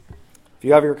If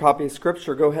you have your copy of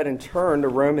Scripture, go ahead and turn to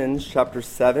Romans chapter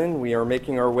 7. We are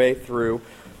making our way through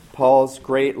Paul's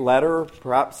great letter,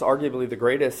 perhaps arguably the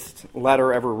greatest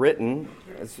letter ever written,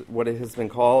 is what it has been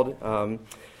called,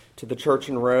 to the church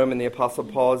in Rome. And the Apostle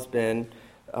Paul has been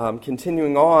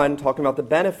continuing on, talking about the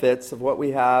benefits of what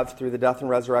we have through the death and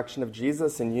resurrection of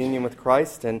Jesus in union with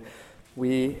Christ. And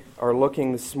we are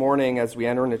looking this morning as we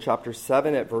enter into chapter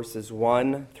 7 at verses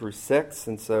 1 through 6.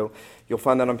 And so you'll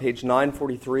find that on page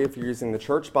 943 if you're using the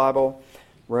church Bible,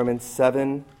 Romans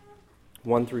 7,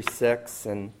 1 through 6.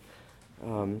 And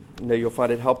you'll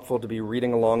find it helpful to be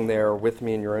reading along there with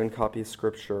me in your own copy of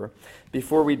Scripture.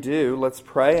 Before we do, let's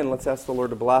pray and let's ask the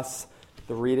Lord to bless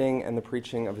the reading and the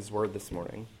preaching of His Word this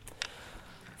morning.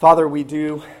 Father, we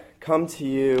do come to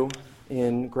you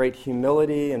in great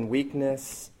humility and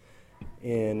weakness,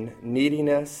 in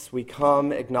neediness. We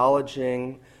come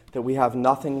acknowledging that we have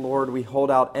nothing, Lord. We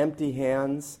hold out empty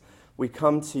hands. We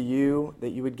come to you that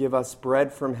you would give us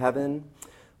bread from heaven.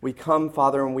 We come,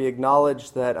 Father, and we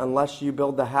acknowledge that unless you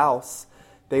build the house,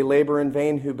 they labor in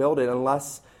vain who build it.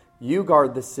 Unless you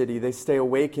guard the city, they stay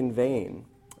awake in vain.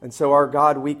 And so, our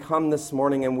God, we come this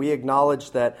morning and we acknowledge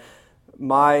that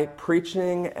my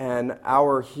preaching and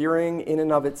our hearing in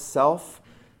and of itself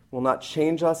will not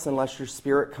change us unless your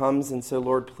Spirit comes. And so,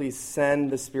 Lord, please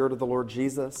send the Spirit of the Lord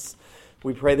Jesus.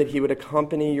 We pray that He would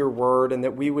accompany your word and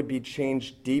that we would be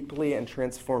changed deeply and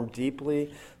transformed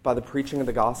deeply by the preaching of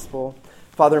the gospel.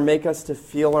 Father, make us to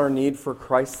feel our need for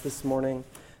Christ this morning.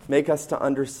 Make us to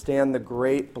understand the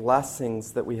great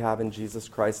blessings that we have in Jesus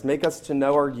Christ. Make us to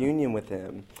know our union with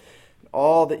Him.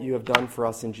 All that you have done for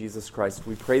us in Jesus Christ.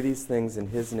 We pray these things in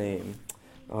His name.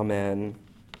 Amen.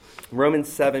 Romans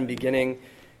 7, beginning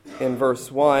in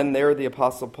verse 1, there the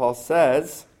Apostle Paul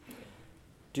says,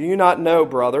 "Do you not know,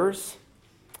 brothers,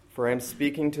 for I am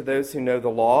speaking to those who know the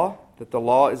law, that the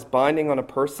law is binding on a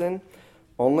person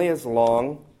only as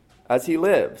long as he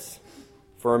lives.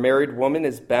 For a married woman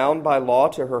is bound by law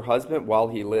to her husband while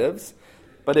he lives,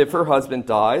 but if her husband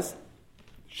dies,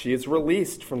 she is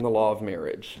released from the law of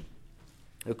marriage.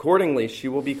 Accordingly, she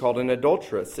will be called an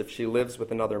adulteress if she lives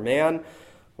with another man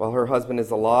while her husband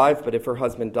is alive, but if her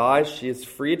husband dies, she is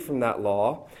freed from that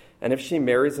law, and if she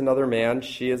marries another man,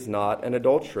 she is not an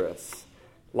adulteress.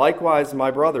 Likewise,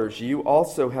 my brothers, you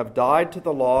also have died to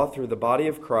the law through the body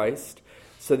of Christ,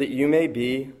 so that you may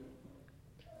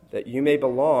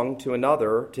belong to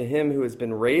another, to Him who has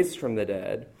been raised from the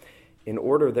dead, in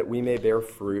order that we may bear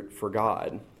fruit for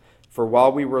God. For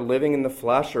while we were living in the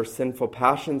flesh, our sinful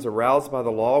passions aroused by the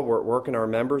law were at work in our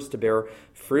members to bear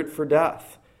fruit for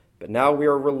death. But now we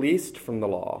are released from the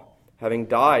law, having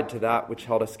died to that which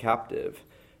held us captive,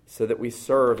 so that we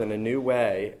serve in a new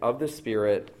way of the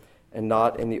Spirit and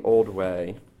not in the old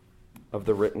way of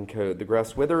the written code." The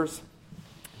grass withers,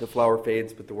 the flower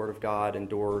fades, but the word of God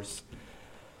endures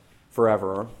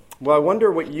forever. Well, I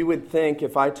wonder what you would think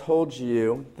if I told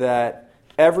you that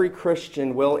every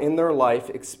Christian will in their life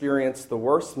experience the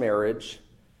worst marriage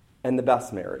and the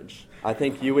best marriage. I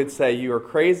think you would say, "You are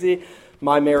crazy.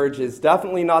 My marriage is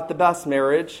definitely not the best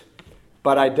marriage,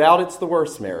 but I doubt it's the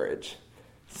worst marriage."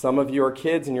 Some of you are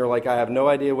kids and you're like, "I have no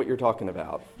idea what you're talking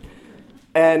about."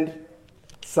 And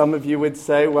some of you would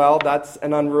say, "Well, that's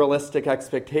an unrealistic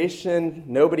expectation.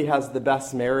 Nobody has the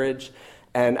best marriage.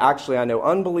 And actually, I know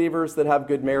unbelievers that have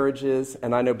good marriages,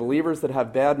 and I know believers that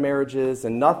have bad marriages,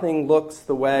 and nothing looks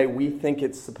the way we think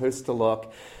it's supposed to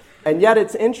look." And yet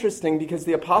it's interesting because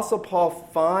the Apostle Paul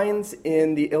finds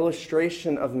in the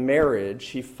illustration of marriage,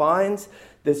 he finds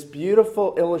this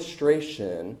beautiful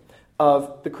illustration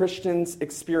of the Christian's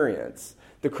experience.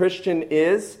 The Christian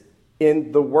is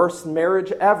in the worst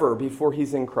marriage ever before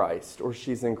he's in Christ or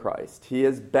she's in Christ. He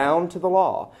is bound to the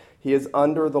law. He is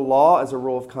under the law as a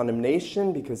rule of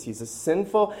condemnation because he's a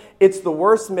sinful. It's the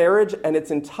worst marriage, and it's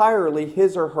entirely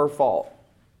his or her fault.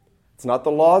 It's not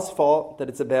the law's fault that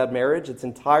it's a bad marriage. It's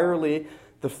entirely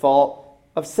the fault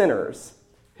of sinners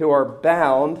who are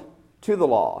bound to the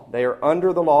law. They are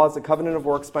under the law as a covenant of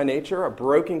works by nature, a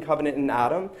broken covenant in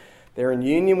Adam. They're in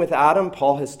union with Adam.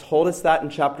 Paul has told us that in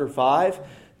chapter 5.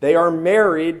 They are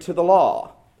married to the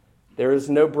law. There is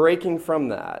no breaking from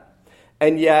that.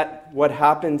 And yet, what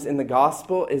happens in the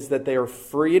gospel is that they are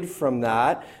freed from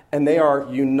that, and they are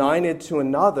united to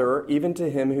another, even to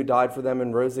Him who died for them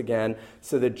and rose again,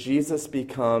 so that Jesus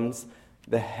becomes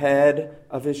the head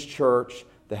of His church,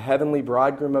 the heavenly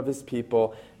bridegroom of His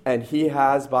people, and He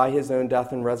has, by His own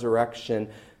death and resurrection,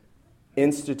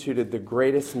 instituted the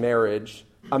greatest marriage,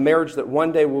 a marriage that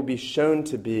one day will be shown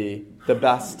to be the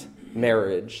best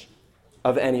marriage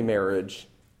of any marriage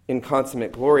in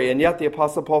consummate glory. And yet the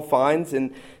Apostle Paul finds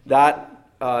in that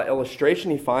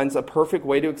illustration, he finds a perfect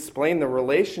way to explain the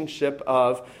relationship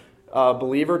of a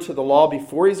believer to the law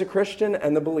before he's a Christian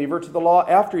and the believer to the law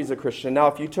after he's a Christian. Now,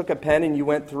 if you took a pen and you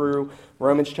went through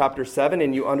Romans chapter 7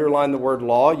 and you underlined the word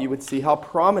law, you would see how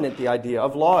prominent the idea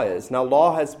of law is. Now,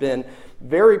 law has been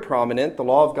very prominent. The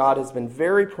law of God has been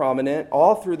very prominent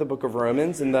all through the book of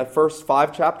Romans. In the first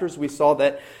 5 chapters, we saw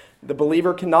that the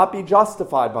believer cannot be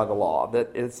justified by the law,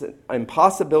 that it's an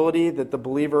impossibility, that the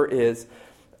believer is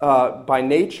by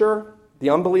nature, the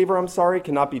unbeliever,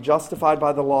 cannot be justified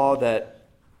by the law, that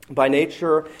by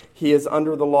nature, he is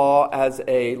under the law as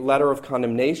a letter of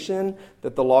condemnation,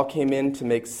 that the law came in to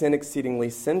make sin exceedingly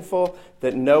sinful,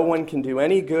 that no one can do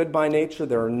any good by nature.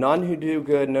 There are none who do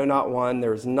good, no, not one.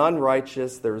 There is none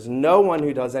righteous. There is no one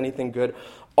who does anything good.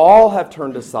 All have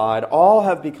turned aside. All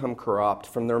have become corrupt.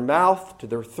 From their mouth to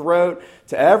their throat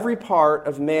to every part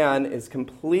of man is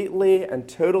completely and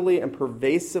totally and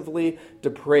pervasively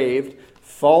depraved,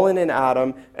 fallen in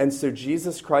Adam, and so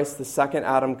Jesus Christ, the second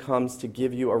Adam, comes to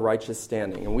give you a righteous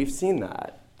standing. And we've seen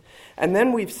that. And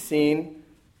then we've seen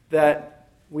that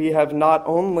we have not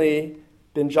only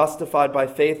been justified by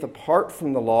faith apart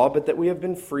from the law, but that we have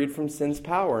been freed from sin's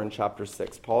power in chapter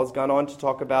 6. Paul has gone on to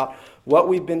talk about what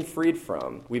we've been freed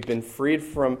from. We've been freed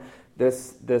from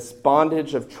this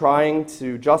bondage of trying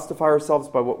to justify ourselves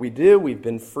by what we do. We've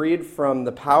been freed from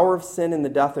the power of sin in the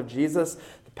death of Jesus.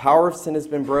 The power of sin has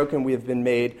been broken. We have been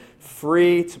made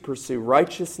free to pursue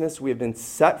righteousness. We have been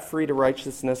set free to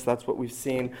righteousness. That's what we've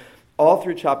seen all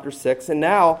through chapter 6. And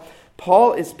now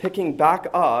Paul is picking back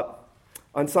up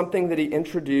on something that he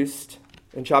introduced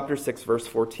in chapter 6, verse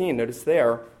 14. Notice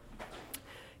there,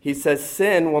 he says,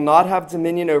 sin will not have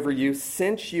dominion over you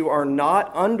since you are not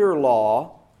under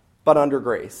law, but under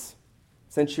grace.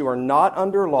 Since you are not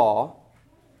under law,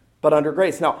 but under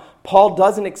grace. Now, Paul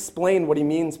doesn't explain what he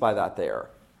means by that there.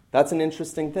 That's an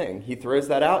interesting thing. He throws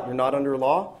that out. You're not under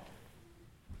law.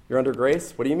 You're under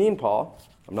grace. What do you mean, Paul?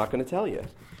 I'm not going to tell you.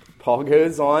 Paul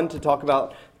goes on to talk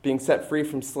about being set free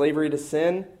from slavery to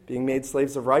sin, being made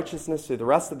slaves of righteousness through the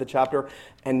rest of the chapter.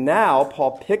 And now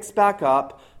Paul picks back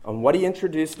up on what he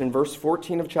introduced in verse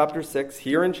 14 of chapter 6,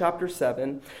 here in chapter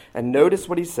 7. And notice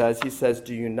what he says. He says,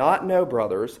 do you not know,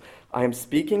 brothers, I am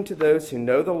speaking to those who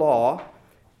know the law.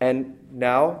 And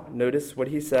now notice what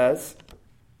he says.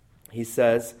 He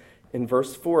says in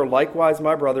verse 4, likewise,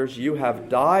 my brothers, you have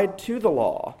died to the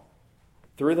law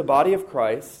through the body of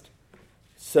Christ,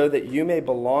 so that you may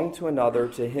belong to another,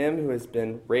 to him who has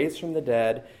been raised from the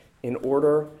dead, in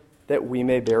order that we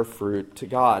may bear fruit to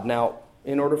God. Now,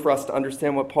 in order for us to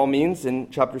understand what Paul means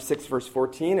in chapter 6, verse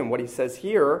 14, and what he says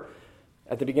here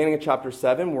at the beginning of chapter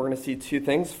 7, we're going to see two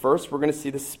things. First, we're going to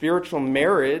see the spiritual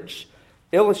marriage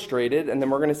illustrated, and then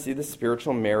we're going to see the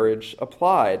spiritual marriage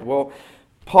applied. Well,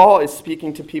 Paul is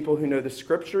speaking to people who know the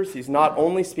Scriptures. He's not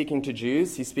only speaking to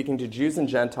Jews, he's speaking to Jews and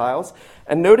Gentiles.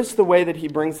 And notice the way that he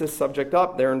brings this subject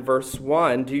up there in verse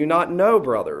 1. Do you not know,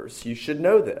 brothers? You should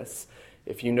know this.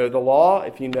 If you know the law,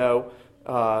 if you know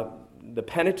the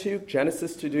Pentateuch,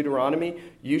 Genesis to Deuteronomy,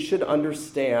 you should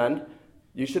understand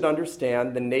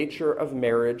the nature of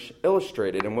marriage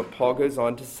illustrated. And what Paul goes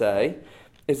on to say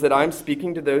is that I'm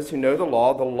speaking to those who know the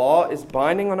law. The law is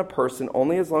binding on a person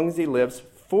only as long as he lives,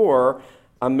 for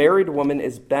a married woman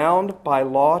is bound by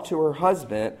law to her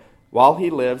husband while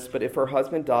he lives, but if her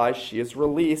husband dies, she is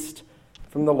released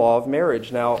from the law of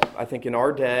marriage. Now, I think in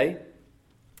our day,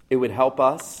 it would help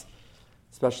us,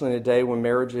 especially in a day when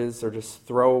marriages are just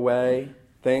throwaway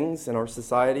things in our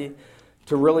society,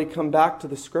 to really come back to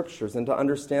the Scriptures and to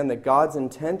understand that God's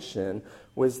intention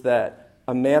was that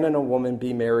a man and a woman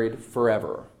be married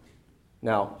forever.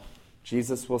 Now,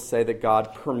 Jesus will say that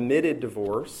God permitted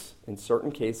divorce in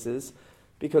certain cases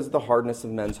because of the hardness of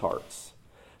men's hearts.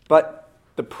 But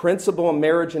the principle of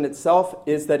marriage in itself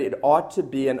is that it ought to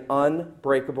be an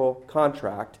unbreakable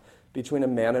contract between a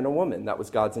man and a woman. That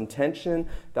was God's intention.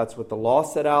 That's what the law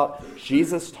set out.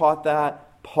 Jesus taught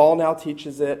that. Paul now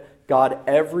teaches it. God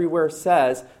everywhere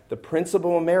says the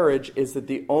principle of marriage is that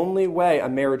the only way a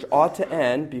marriage ought to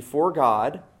end before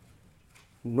God,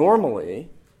 normally,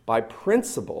 by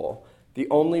principle, the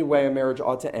only way a marriage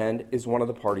ought to end is one of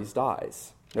the parties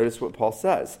dies. Notice what Paul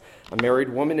says. A married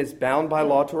woman is bound by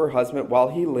law to her husband while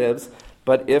he lives,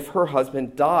 but if her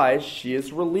husband dies, she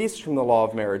is released from the law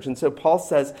of marriage. And so Paul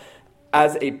says,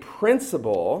 as a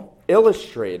principle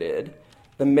illustrated,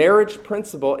 the marriage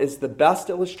principle is the best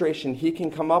illustration he can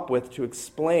come up with to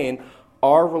explain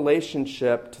our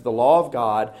relationship to the law of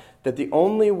God, that the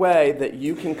only way that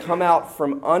you can come out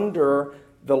from under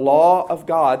the law of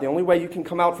God, the only way you can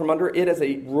come out from under it as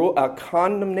a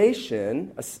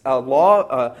condemnation, a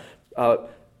law,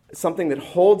 something that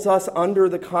holds us under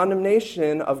the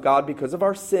condemnation of God because of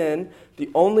our sin, the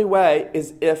only way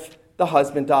is if the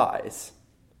husband dies.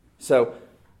 So,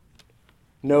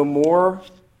 no more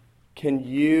can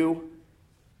you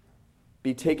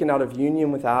be taken out of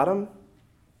union with Adam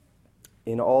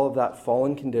in all of that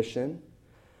fallen condition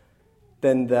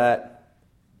than that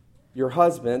your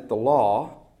husband, the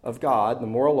law of God, the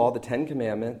moral law, the Ten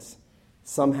Commandments,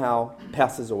 somehow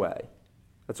passes away.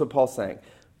 That's what Paul's saying.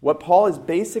 What Paul is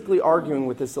basically arguing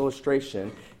with this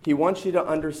illustration, he wants you to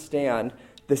understand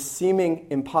the seeming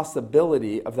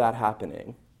impossibility of that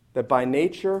happening. That by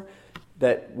nature,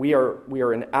 that we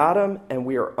are in Adam and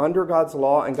we are under God's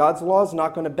law, and God's law is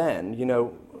not going to bend. You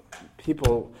know,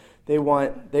 people, they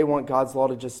want God's law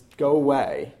to just go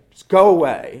away. Just go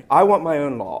away. I want my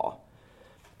own law.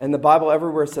 And the Bible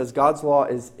everywhere says God's law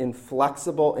is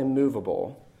inflexible,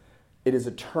 immovable. It is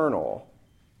eternal.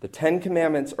 The Ten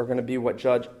Commandments are going to be what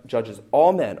judges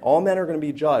all men. All men are going to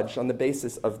be judged on the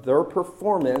basis of their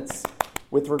performance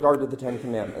with regard to the Ten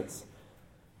Commandments.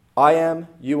 I am,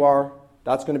 you are,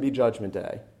 that's going to be Judgment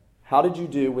Day. How did you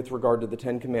do with regard to the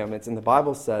Ten Commandments? And the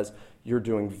Bible says you're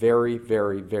doing very,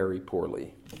 very, very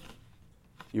poorly.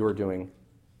 You are doing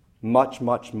much,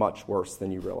 much, much worse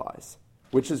than you realize,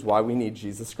 which is why we need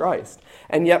Jesus Christ.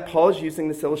 And yet Paul is using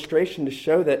this illustration to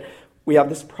show that we have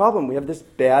this problem. We have this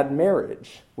bad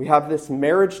marriage. We have this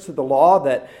marriage to the law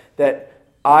that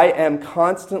I am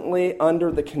constantly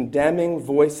under the condemning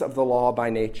voice of the law by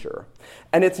nature.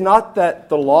 And it's not that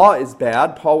the law is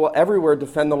bad. Paul will everywhere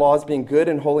defend the law as being good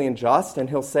and holy and just. And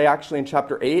he'll say actually in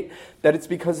chapter 8 that it's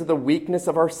because of the weakness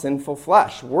of our sinful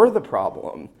flesh. We're the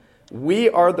problem. We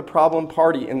are the problem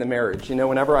party in the marriage. You know,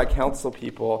 whenever I counsel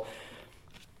people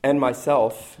and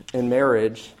myself in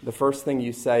marriage, the first thing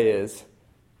you say is,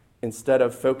 instead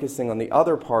of focusing on the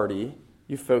other party,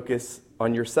 you focus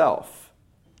on yourself.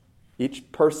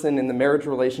 Each person in the marriage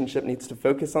relationship needs to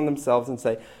focus on themselves and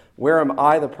say, where am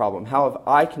I the problem? How have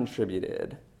I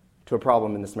contributed to a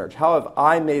problem in this marriage? How have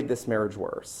I made this marriage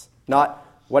worse? Not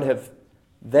what have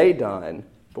they done,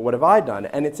 but what have I done?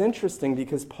 And it's interesting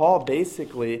because Paul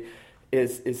basically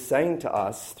is saying to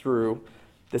us through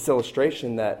this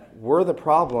illustration that we're the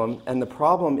problem and the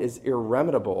problem is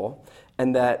irremediable,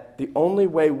 and that the only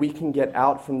way we can get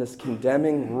out from this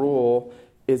condemning rule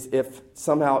is if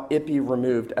somehow it be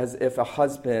removed, as if a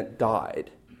husband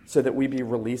died, so that we be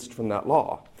released from that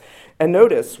law. And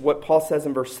notice what Paul says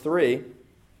in verse 3,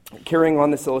 carrying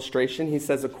on this illustration, he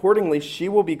says, accordingly, she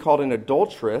will be called an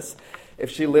adulteress if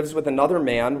she lives with another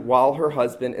man while her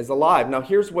husband is alive. Now,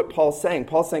 here's what Paul's saying.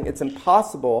 Paul's saying it's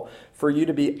impossible for you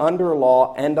to be under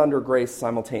law and under grace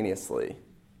simultaneously.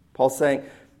 Paul's saying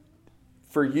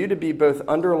for you to be both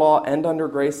under law and under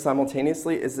grace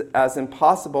simultaneously is as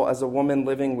impossible as a woman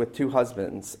living with two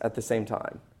husbands at the same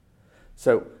time.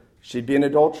 So she'd be an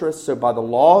adulteress. So by the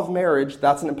law of marriage,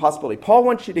 that's an impossibility. Paul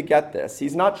wants you to get this.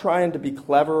 He's not trying to be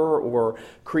clever or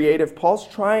creative. Paul's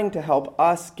trying to help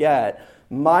us get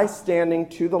my standing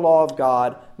to the law of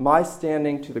God, my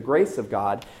standing to the grace of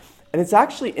God. And it's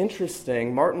actually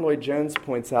interesting. Martin Lloyd-Jones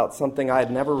points out something I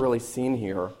had never really seen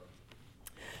here.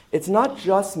 It's not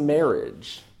just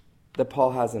marriage that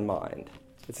Paul has in mind.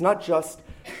 It's not just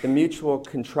the mutual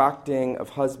contracting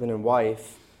of husband and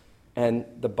wife and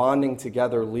the bonding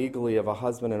together legally of a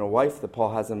husband and a wife that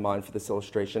Paul has in mind for this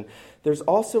illustration. There's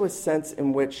also a sense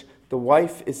in which the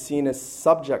wife is seen as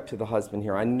subject to the husband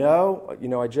here. I know,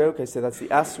 I joke, I say that's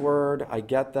the S word. I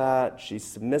get that. She's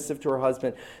submissive to her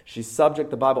husband. She's subject.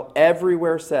 The Bible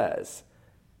everywhere says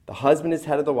the husband is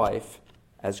head of the wife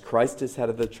as Christ is head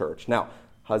of the church. Now,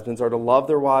 husbands are to love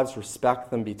their wives, respect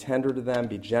them, be tender to them,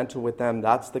 be gentle with them.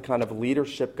 That's the kind of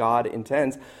leadership God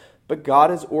intends. But God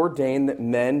has ordained that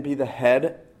men be the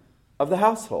head of the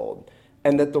household,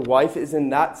 and that the wife is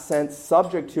in that sense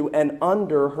subject to and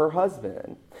under her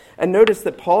husband. And notice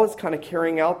that Paul is kind of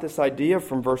carrying out this idea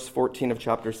from verse 14 of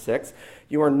chapter 6.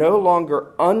 You are no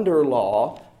longer under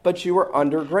law, but you are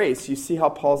under grace. You see how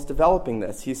Paul's developing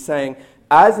this. He's saying,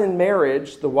 as in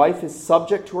marriage, the wife is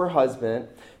subject to her husband,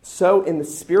 so in the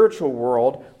spiritual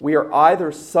world, we are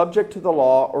either subject to the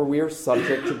law or we are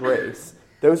subject to grace.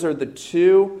 Those are the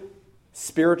two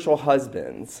spiritual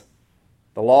husbands,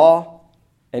 the law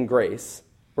and grace,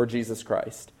 or Jesus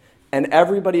Christ. And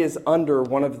everybody is under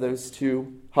one of those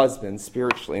two husbands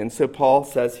spiritually. And so Paul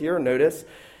says here, notice,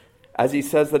 as he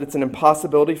says that it's an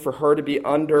impossibility for her to be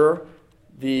under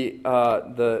the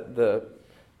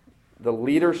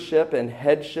leadership and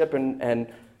headship and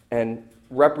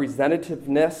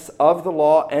representativeness of the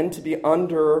law and to be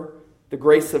under the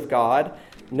grace of God.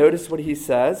 Notice what he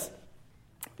says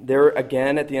there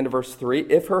again at the end of verse 3.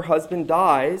 If her husband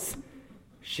dies,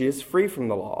 she is free from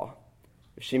the law.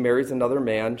 If she marries another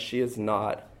man, she is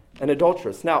not an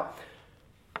adulteress. Now,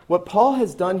 what Paul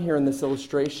has done here in this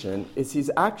illustration is he's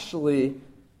actually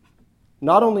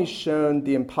not only shown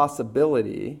the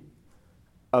impossibility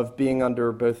of being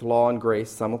under both law and grace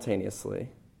simultaneously.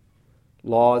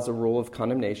 Law is a rule of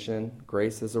condemnation.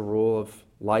 Grace is a rule of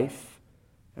life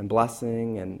and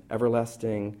blessing and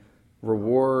everlasting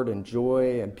reward and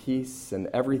joy and peace and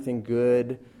everything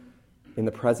good in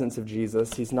the presence of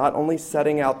Jesus. He's not only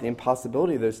setting out the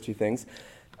impossibility of those two things,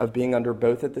 of being under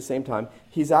both at the same time,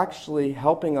 he's actually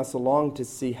helping us along to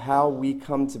see how we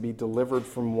come to be delivered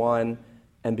from one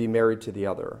and be married to the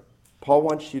other. Paul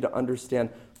wants you to understand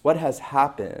what has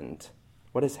happened.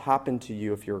 What has happened to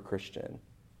you if you're a Christian?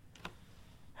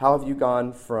 How have you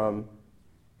gone from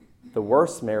the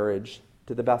worst marriage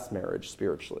to the best marriage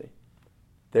spiritually?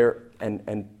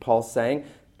 And Paul's saying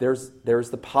there's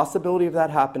the possibility of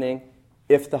that happening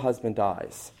if the husband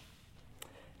dies.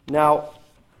 Now,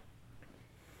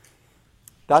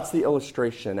 that's the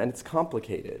illustration, and it's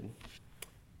complicated.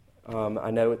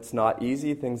 I know it's not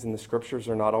easy. Things in the scriptures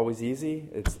are not always easy.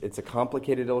 It's a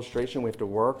complicated illustration. We have to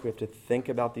work. We have to think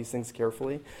about these things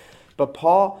carefully. But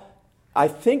Paul, I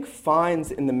think, finds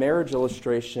in the marriage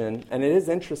illustration, and it is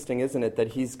interesting, isn't it, that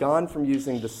he's gone from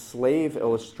using the slave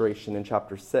illustration in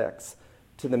chapter 6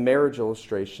 to the marriage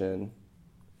illustration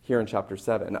here in chapter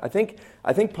 7. I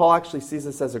think Paul actually sees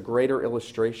this as a greater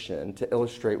illustration to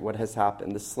illustrate what has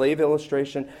happened. The slave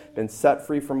illustration, been set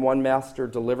free from one master,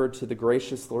 delivered to the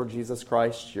gracious Lord Jesus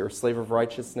Christ. You're a slave of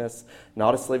righteousness,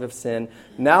 not a slave of sin.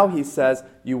 Now he says,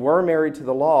 you were married to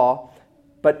the law,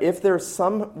 but if there's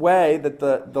some way that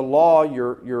the law,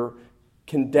 your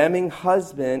condemning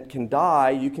husband can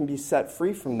die, you can be set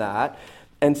free from that.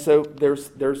 And so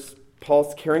there's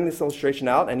Paul's carrying this illustration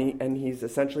out, and he's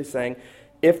essentially saying,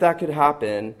 if that could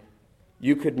happen,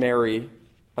 you could marry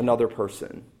another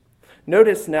person.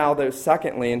 Notice now, though,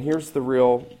 secondly, and here's the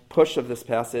real push of this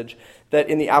passage, that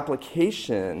in the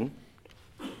application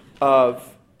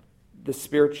of the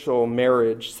spiritual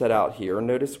marriage set out here,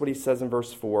 notice what he says in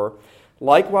verse 4.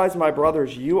 Likewise, my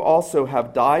brothers, you also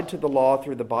have died to the law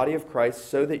through the body of Christ,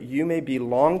 so that you may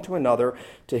belong to another,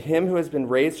 to him who has been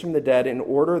raised from the dead, in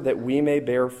order that we may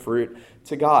bear fruit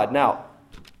to God. Now,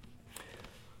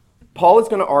 Paul is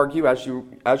going to argue, as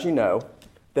you know,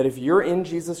 that if you're in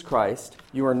Jesus Christ,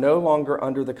 you are no longer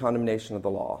under the condemnation of the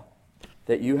law,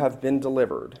 that you have been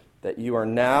delivered, that you are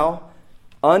now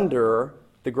under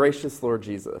the gracious Lord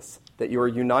Jesus, that you are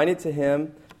united to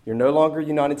him, you're no longer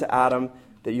united to Adam,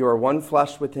 that you are one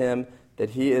flesh with him,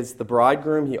 that he is the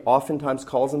bridegroom. He oftentimes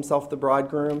calls himself the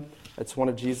bridegroom. That's one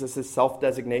of Jesus'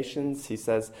 self-designations. He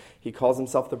says he calls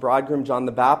himself the bridegroom. John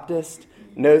the Baptist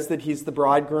knows that he's the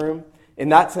bridegroom. In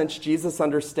that sense, Jesus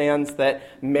understands that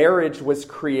marriage was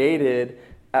created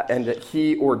and that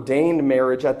he ordained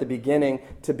marriage at the beginning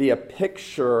to be a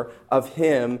picture of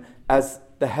him as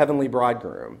the heavenly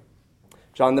bridegroom.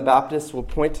 John the Baptist will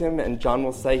point him, and John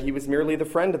will say he was merely the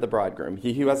friend of the bridegroom.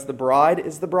 He who has the bride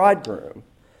is the bridegroom.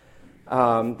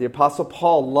 The Apostle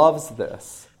Paul loves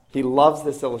this. He loves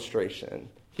this illustration.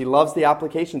 He loves the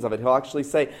applications of it. He'll actually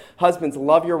say, husbands,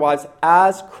 love your wives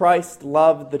as Christ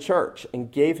loved the church and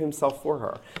gave himself for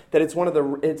her. That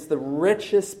it's the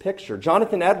richest picture.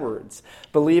 Jonathan Edwards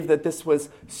believed that this was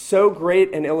so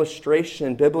great an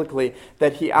illustration biblically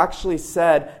that he actually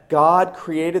said God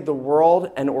created the world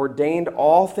and ordained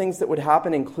all things that would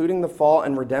happen, including the fall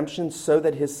and redemption, so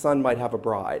that his son might have a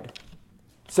bride.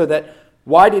 So that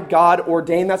why did God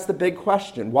ordain? That's the big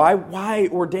question. Why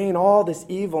ordain all this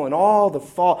evil and all the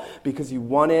fall? Because he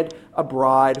wanted a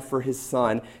bride for his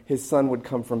son. His son would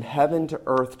come from heaven to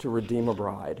earth to redeem a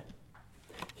bride.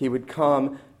 He would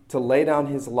come to lay down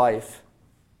his life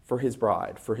for his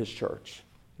bride, for his church.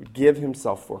 He would give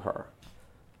himself for her.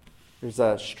 There's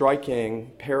a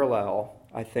striking parallel,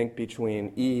 I think,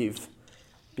 between Eve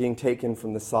being taken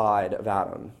from the side of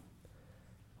Adam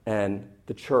and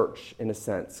the church, in a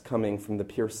sense, coming from the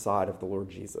pierced side of the Lord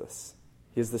Jesus.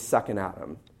 He is the second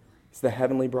Adam. He's the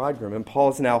heavenly bridegroom. And Paul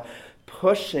is now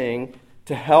pushing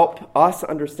to help us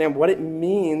understand what it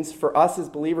means for us as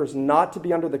believers not to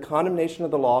be under the condemnation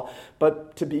of the law,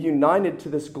 but to be united to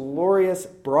this glorious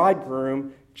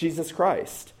bridegroom, Jesus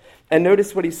Christ. And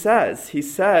notice what he says. He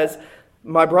says,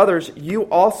 my brothers, you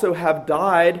also have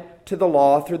died to the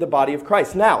law through the body of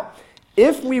Christ. Now,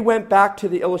 if we went back to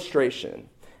the illustration,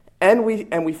 and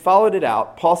we followed it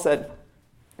out, Paul said,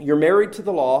 you're married to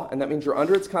the law, and that means you're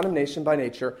under its condemnation by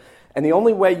nature, and the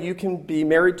only way you can be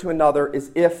married to another is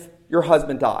if your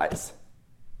husband dies.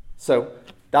 So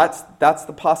that's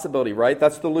the possibility, right?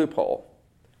 That's the loophole.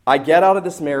 I get out of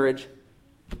this marriage,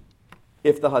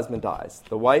 if the husband dies.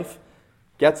 The wife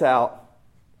gets out.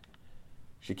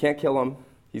 She can't kill him.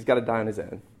 He's got to die on his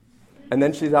own. And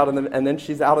then she's out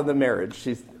of the marriage.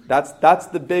 That's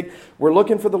the big. We're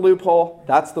looking for the loophole.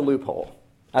 That's the loophole.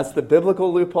 That's the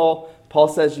biblical loophole. Paul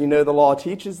says, the law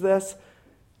teaches this.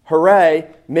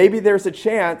 Hooray, maybe there's a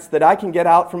chance that I can get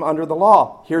out from under the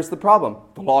law. Here's the problem.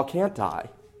 The law can't die.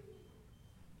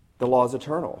 The law is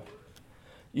eternal.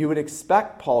 You would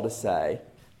expect Paul to say,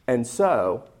 and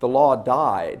so the law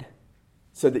died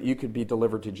so that you could be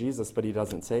delivered to Jesus, but he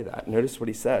doesn't say that. Notice what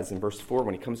he says in verse 4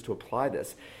 when he comes to apply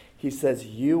this. He says,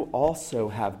 you also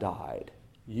have died.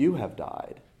 You have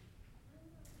died.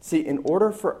 See, in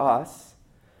order for us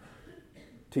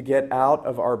to get out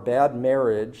of our bad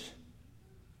marriage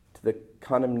to the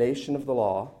condemnation of the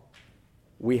law,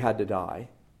 we had to die.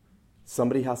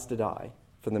 Somebody has to die.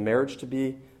 For the marriage to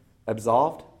be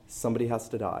absolved, somebody has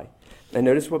to die. And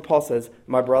notice what Paul says,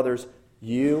 my brothers,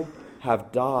 you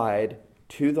have died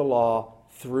to the law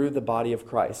through the body of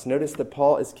Christ. Notice that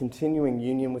Paul is continuing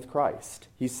union with Christ.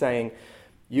 He's saying,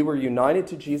 you were united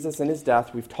to Jesus in his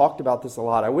death. We've talked about this a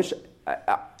lot. I wish,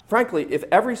 frankly, if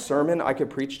every sermon I could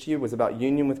preach to you was about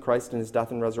union with Christ in his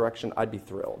death and resurrection, I'd be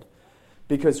thrilled.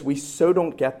 Because we so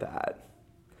don't get that.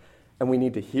 And we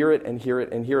need to hear it and hear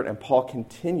it and hear it. And Paul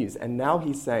continues. And now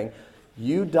he's saying,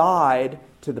 you died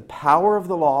to the power of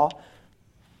the law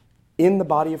in the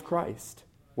body of Christ.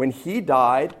 When he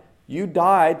died, you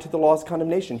died to the law's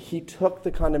condemnation. He took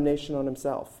the condemnation on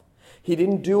himself. He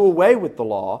didn't do away with the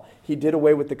law. He did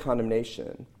away with the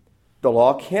condemnation. The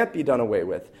law can't be done away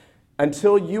with.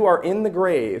 Until you are in the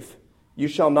grave, you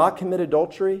shall not commit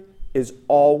adultery is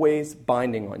always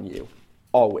binding on you.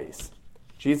 Always.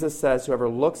 Jesus says, whoever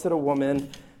looks at a woman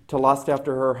to lust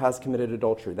after her has committed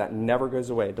adultery. That never goes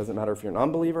away. It doesn't matter if you're an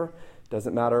unbeliever. It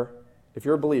doesn't matter if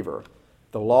you're a believer.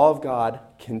 The law of God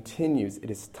continues.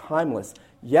 It is timeless.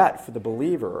 Yet, for the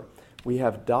believer, we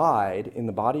have died in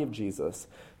the body of Jesus.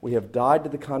 We have died to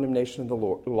the condemnation of the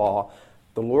law.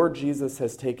 The Lord Jesus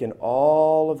has taken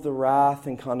all of the wrath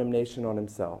and condemnation on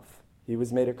himself. He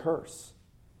was made a curse.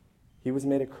 He was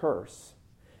made a curse.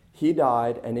 He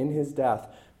died, and in his death,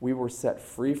 we were set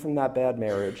free from that bad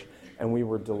marriage, and we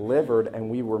were delivered, and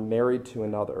we were married to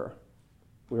another.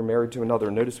 We were married to another.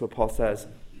 Notice what Paul says,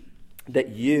 that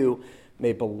you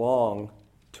may belong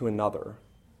to another.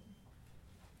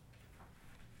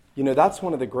 That's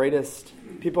one of the greatest.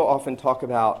 People often talk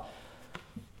about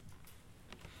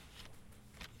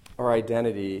our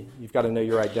identity. You've got to know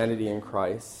your identity in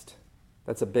Christ.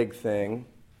 That's a big thing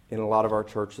in a lot of our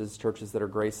churches that are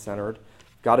grace-centered.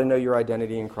 Got to know your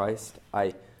identity in Christ.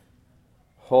 I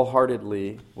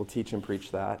wholeheartedly will teach and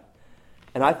preach that.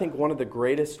 And I think one of the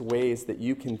greatest ways that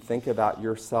you can think about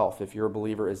yourself, if you're a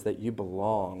believer, is that you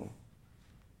belong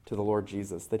to the Lord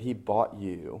Jesus, that he bought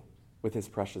you with his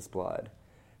precious blood,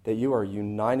 that you are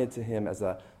united to him as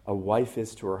a wife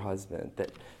is to her husband,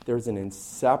 that there's an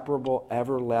inseparable,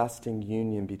 everlasting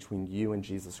union between you and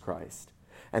Jesus Christ.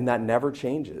 And that never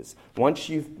changes. Once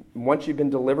you've been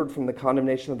delivered from the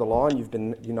condemnation of the law and you've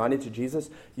been united to Jesus,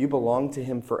 you belong to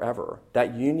him forever.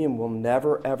 That union will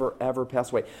never, ever, ever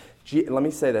pass away. Let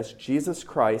me say this. Jesus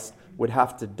Christ would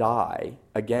have to die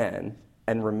again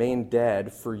and remain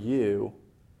dead for you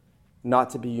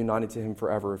not to be united to him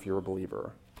forever if you're a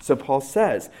believer. So Paul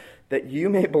says that you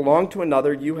may belong to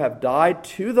another. You have died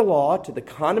to the law, to the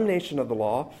condemnation of the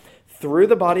law, through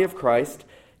the body of Christ,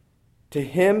 to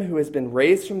him who has been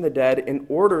raised from the dead, in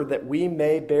order that we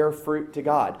may bear fruit to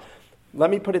God. Let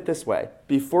me put it this way.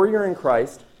 Before you're in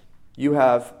Christ, you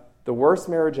have the worst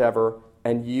marriage ever,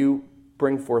 and you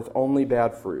bring forth only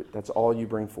bad fruit. That's all you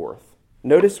bring forth.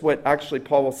 Notice what actually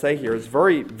Paul will say here is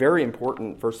very, very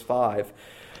important, verse 5.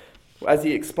 As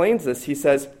he explains this, he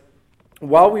says,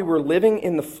 while we were living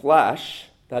in the flesh,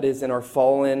 that is, in our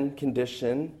fallen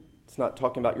condition, it's not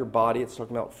talking about your body, it's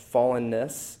talking about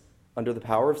fallenness under the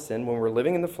power of sin. When we're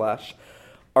living in the flesh,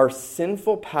 our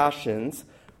sinful passions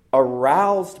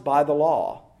aroused by the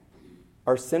law,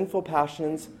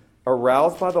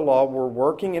 were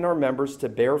working in our members to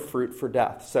bear fruit for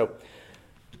death. So,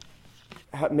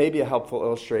 maybe a helpful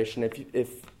illustration,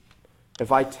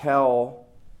 if I tell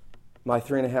my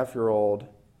 3.5-year-old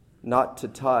not to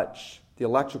touch the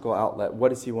electrical outlet, what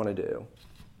does he want to do?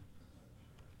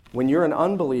 When you're an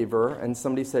unbeliever and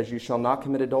somebody says you shall not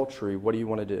commit adultery, what do you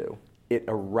want to do? It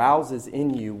arouses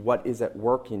in you what is at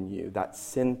work in you, that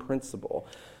sin principle.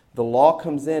 The law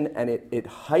comes in and it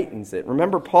heightens it.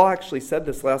 Remember, Paul actually said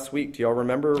this last week. Do y'all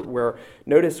remember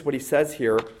notice what he says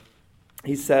here.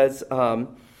 He says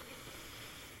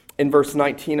in verse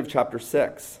 19 of chapter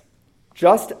 6,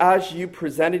 Just as you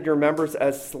presented your members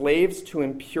as slaves to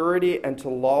impurity and to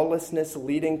lawlessness,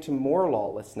 leading to more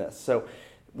lawlessness. So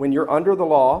when you're under the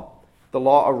law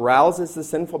arouses the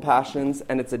sinful passions,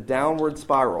 and it's a downward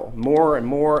spiral. More and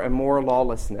more and more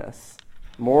lawlessness.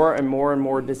 More and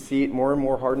more deceit, more and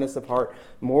more hardness of heart,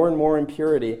 more and more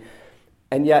impurity.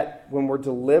 And yet, when we're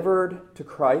delivered to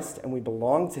Christ and we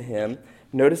belong to him,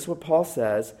 notice what Paul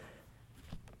says,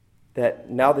 that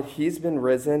now that he's been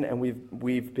risen and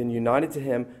we've been united to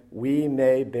him, we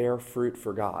may bear fruit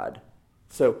for God.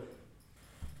 So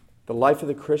the life of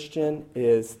the Christian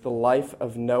is the life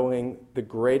of knowing the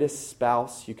greatest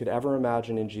spouse you could ever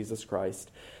imagine in Jesus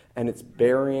Christ, and it's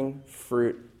bearing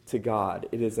fruit to God.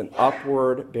 It is an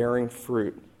upward bearing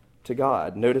fruit to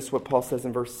God. Notice what Paul says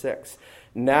in verse 6.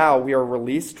 Now we are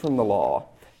released from the law,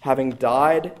 having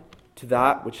died to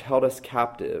that which held us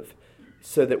captive,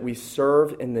 so that we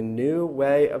serve in the new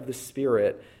way of the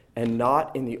Spirit and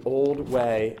not in the old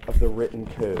way of the written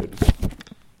code.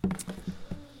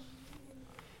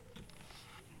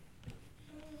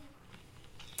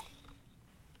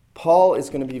 Paul is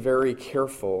going to be very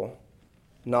careful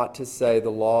not to say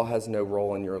the law has no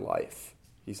role in your life.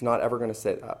 He's not ever going to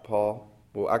say that. Paul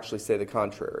will actually say the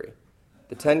contrary.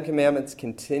 The Ten Commandments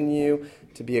continue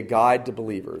to be a guide to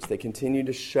believers. They continue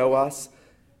to show us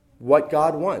what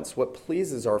God wants, what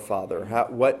pleases our Father, how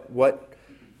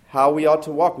we ought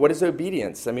to walk. What is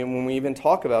obedience? I mean, when we even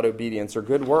talk about obedience or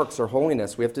good works or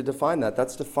holiness, we have to define that.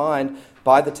 That's defined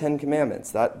by the Ten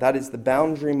Commandments. That is the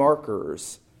boundary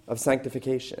markers of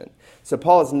sanctification. So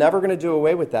Paul is never going to do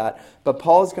away with that, but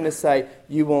Paul is going to say,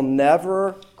 you will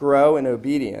never grow in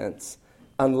obedience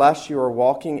unless you are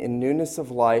walking in newness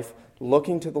of life,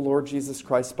 looking to the Lord Jesus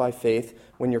Christ by faith,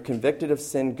 when you're convicted of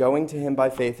sin, going to him by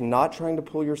faith, not trying to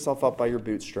pull yourself up by your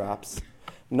bootstraps,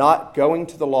 not going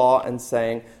to the law and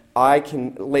saying, I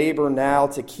can labor now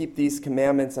to keep these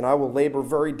commandments, and I will labor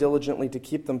very diligently to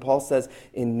keep them. Paul says,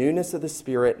 in newness of the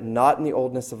Spirit, not in the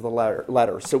oldness of the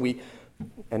letter. So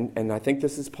and I think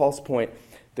this is Paul's point,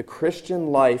 the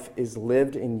Christian life is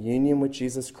lived in union with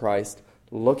Jesus Christ,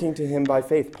 looking to him by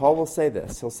faith. Paul will say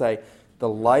this. He'll say, the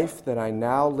life that I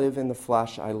now live in the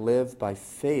flesh, I live by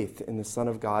faith in the Son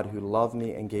of God who loved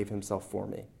me and gave himself for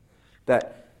me.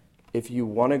 That if you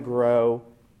want to grow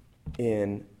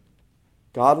in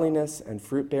godliness and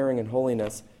fruit-bearing and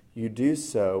holiness, you do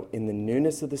so in the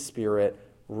newness of the Spirit,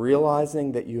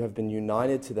 realizing that you have been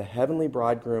united to the heavenly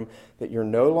bridegroom, that you're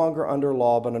no longer under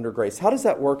law but under grace. How does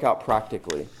that work out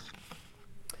practically?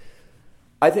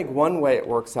 I think one way it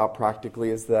works out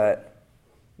practically is that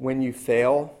when you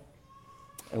fail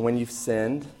and when you've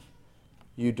sinned,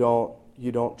 you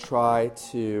don't try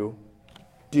to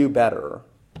do better.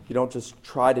 You don't just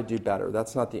try to do better.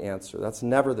 That's not the answer. That's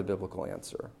never the biblical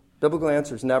answer. Biblical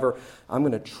answer is never, I'm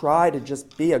going to try to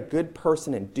just be a good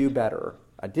person and do better.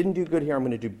 I didn't do good here, I'm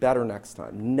going to do better next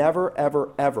time. Never,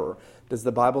 ever, ever does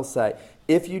the Bible say,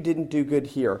 if you didn't do good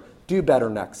here, do better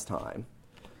next time.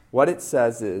 What it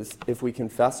says is, if we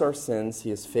confess our sins,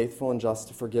 he is faithful and just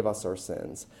to forgive us our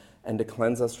sins and to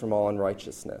cleanse us from all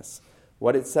unrighteousness.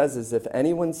 What it says is, if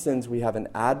anyone sins, we have an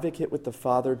advocate with the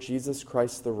Father, Jesus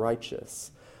Christ the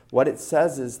righteous. What it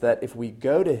says is that if we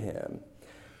go to him,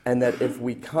 and that if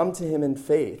we come to him in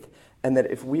faith, and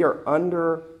that if we are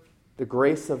under the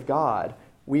grace of God,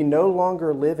 we no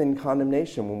longer live in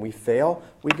condemnation. When we fail,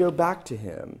 we go back to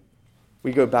him.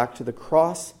 We go back to the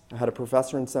cross. I had a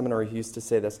professor in seminary who used to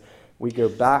say this. We go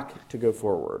back to go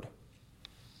forward.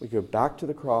 We go back to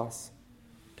the cross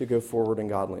to go forward in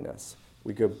godliness.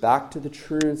 We go back to the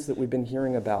truths that we've been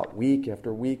hearing about week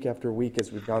after week after week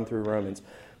as we've gone through Romans.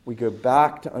 We go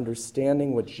back to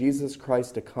understanding what Jesus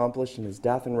Christ accomplished in his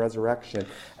death and resurrection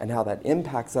and how that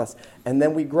impacts us. And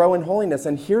then we grow in holiness.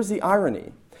 And here's the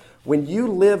irony. When you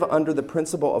live under the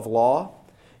principle of law,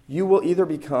 you will either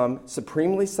become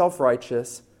supremely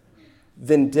self-righteous,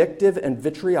 vindictive and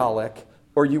vitriolic,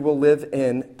 or you will live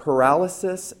in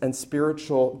paralysis and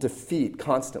spiritual defeat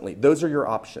constantly. Those are your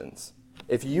options.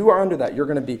 If you are under that, you're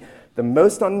going to be the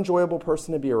most unenjoyable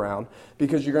person to be around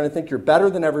because you're going to think you're better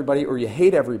than everybody or you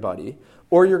hate everybody,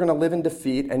 or you're going to live in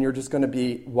defeat and you're just going to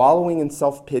be wallowing in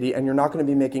self-pity and you're not going to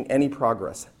be making any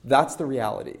progress. That's the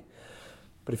reality.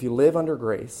 But if you live under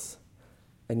grace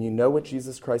and you know what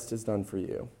Jesus Christ has done for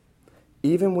you,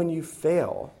 even when you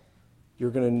fail, you're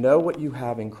going to know what you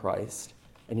have in Christ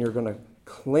and you're going to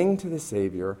cling to the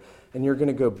Savior and you're going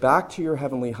to go back to your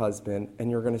heavenly husband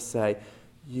and you're going to say,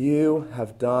 you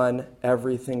have done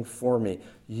everything for me.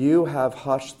 You have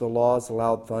hushed the law's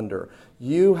loud thunder.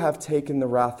 You have taken the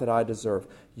wrath that I deserve.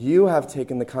 You have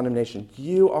taken the condemnation.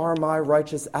 You are my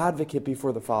righteous advocate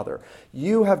before the Father.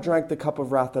 You have drank the cup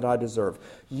of wrath that I deserve.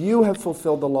 You have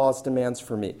fulfilled the law's demands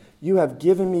for me. You have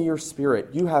given me your Spirit.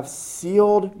 You have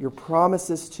sealed your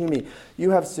promises to me.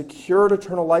 You have secured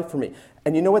eternal life for me.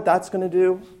 And you know what that's going to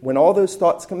do? When all those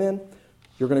thoughts come in,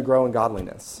 you're going to grow in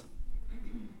godliness.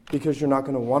 Because you're not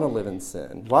going to want to live in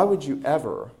sin. Why would you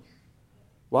ever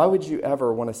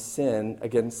want to sin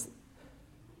against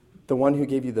the one who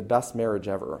gave you the best marriage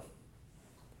ever?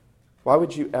 Why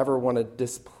would you ever want to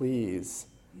displease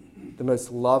the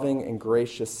most loving and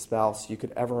gracious spouse you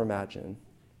could ever imagine?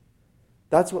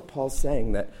 That's what Paul's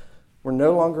saying, that we're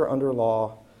no longer under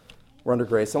law, we're under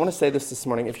grace. I want to say this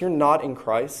morning. If you're not in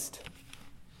Christ,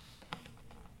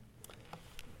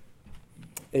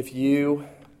 if you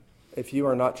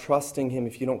are not trusting him,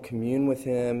 if you don't commune with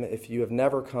him, if you have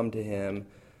never come to him,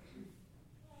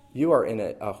 you are in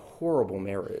a horrible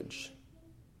marriage.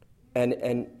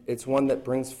 And it's one that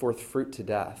brings forth fruit to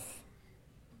death.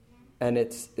 And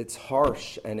it's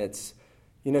harsh, and it's,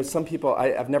 some people,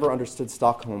 I've never understood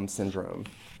Stockholm Syndrome.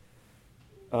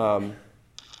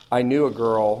 I knew a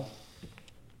girl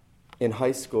in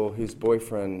high school whose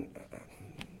boyfriend,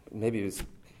 maybe he was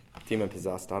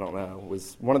demon-possessed, I don't know,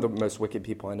 was one of the most wicked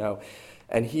people I know.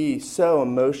 And he so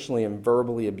emotionally and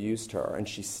verbally abused her, and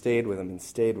she stayed with him and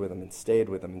stayed with him and stayed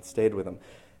with him and stayed with him.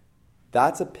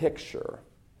 That's a picture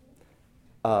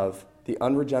of the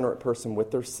unregenerate person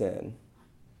with their sin,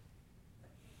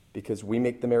 because we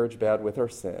make the marriage bad with our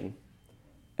sin,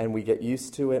 and we get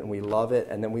used to it and we love it,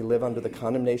 and then we live under the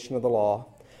condemnation of the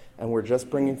law, and we're just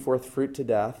bringing forth fruit to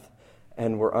death,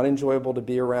 and we're unenjoyable to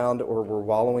be around, or we're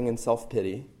wallowing in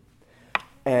self-pity.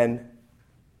 And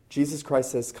Jesus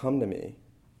Christ says, come to me,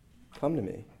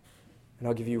 and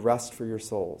I'll give you rest for your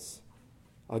souls.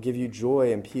 I'll give you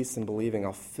joy and peace in believing.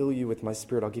 I'll fill you with my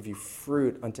Spirit. I'll give you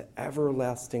fruit unto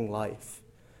everlasting life.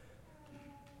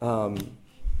 Let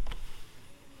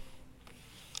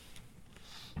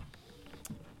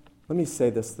me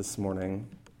say this morning.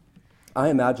 I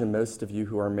imagine most of you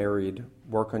who are married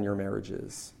work on your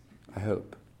marriages, I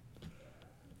hope.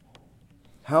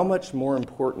 How much more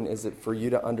important is it for you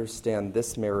to understand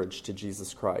this marriage to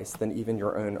Jesus Christ than even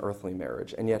your own earthly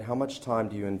marriage? And yet, how much time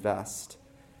do you invest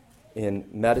in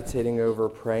meditating over,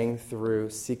 praying through,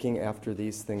 seeking after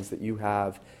these things that you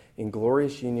have in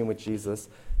glorious union with Jesus,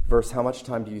 versus how much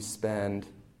time do you spend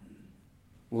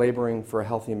laboring for a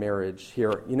healthy marriage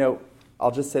here?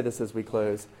 I'll just say this as we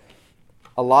close.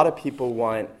 A lot of people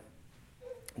want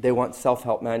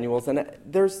self-help manuals, and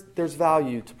there's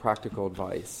value to practical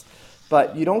advice.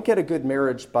 But you don't get a good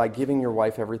marriage by giving your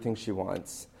wife everything she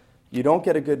wants. You don't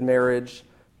get a good marriage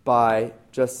by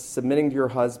just submitting to your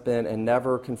husband and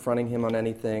never confronting him on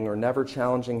anything, or never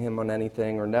challenging him on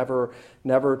anything, or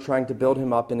never trying to build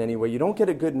him up in any way. You don't get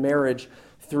a good marriage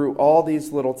through all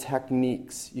these little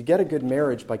techniques. You get a good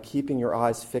marriage by keeping your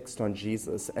eyes fixed on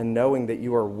Jesus and knowing that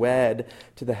you are wed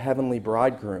to the heavenly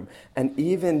bridegroom. And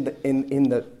even in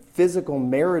the physical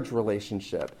marriage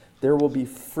relationship, there will be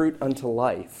fruit unto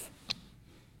life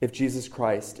if Jesus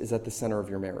Christ is at the center of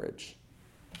your marriage.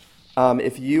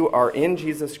 If you are in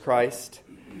Jesus Christ,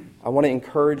 I want to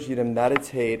encourage you to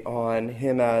meditate on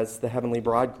him as the heavenly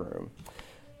bridegroom.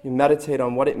 You meditate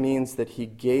on what it means that he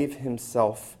gave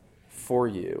himself for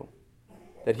you,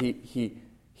 that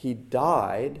he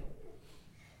died,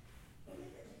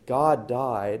 God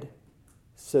died,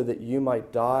 so that you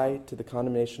might die to the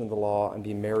condemnation of the law and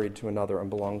be married to another and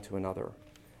belong to another.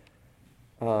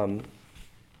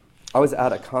 I was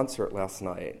at a concert last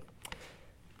night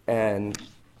and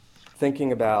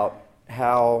thinking about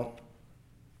how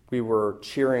we were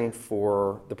cheering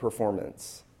for the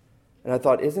performance. And I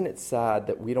thought, isn't it sad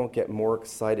that we don't get more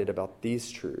excited about these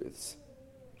truths?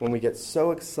 When we get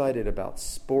so excited about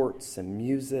sports and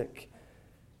music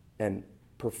and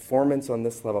performance on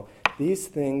this level, these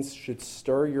things should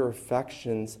stir your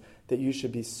affections, that you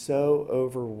should be so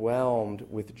overwhelmed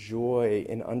with joy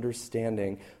in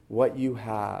understanding what you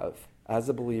have as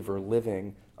a believer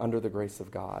living under the grace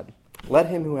of God. Let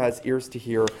him who has ears to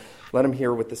hear, let him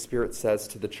hear what the Spirit says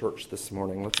to the church this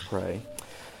morning. Let's pray.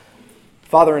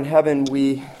 Father in heaven,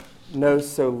 we know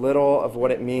so little of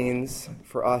what it means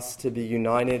for us to be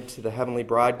united to the heavenly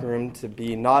bridegroom, to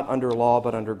be not under law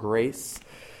but under grace.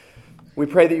 We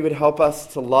pray that you would help us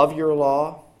to love your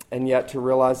law, and yet to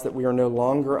realize that we are no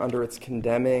longer under its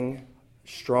condemning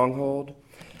stronghold,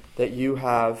 that you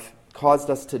have caused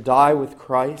us to die with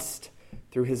Christ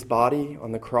through his body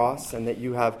on the cross, and that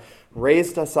you have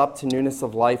raised us up to newness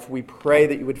of life. We pray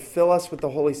that you would fill us with the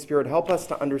Holy Spirit. Help us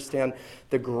to understand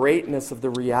the greatness of the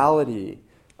reality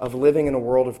of living in a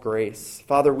world of grace.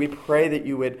 Father, we pray that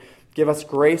you would give us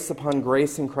grace upon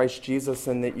grace in Christ Jesus,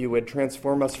 and that you would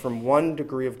transform us from one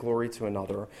degree of glory to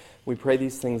another. We pray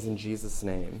these things in Jesus'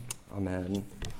 name. Amen.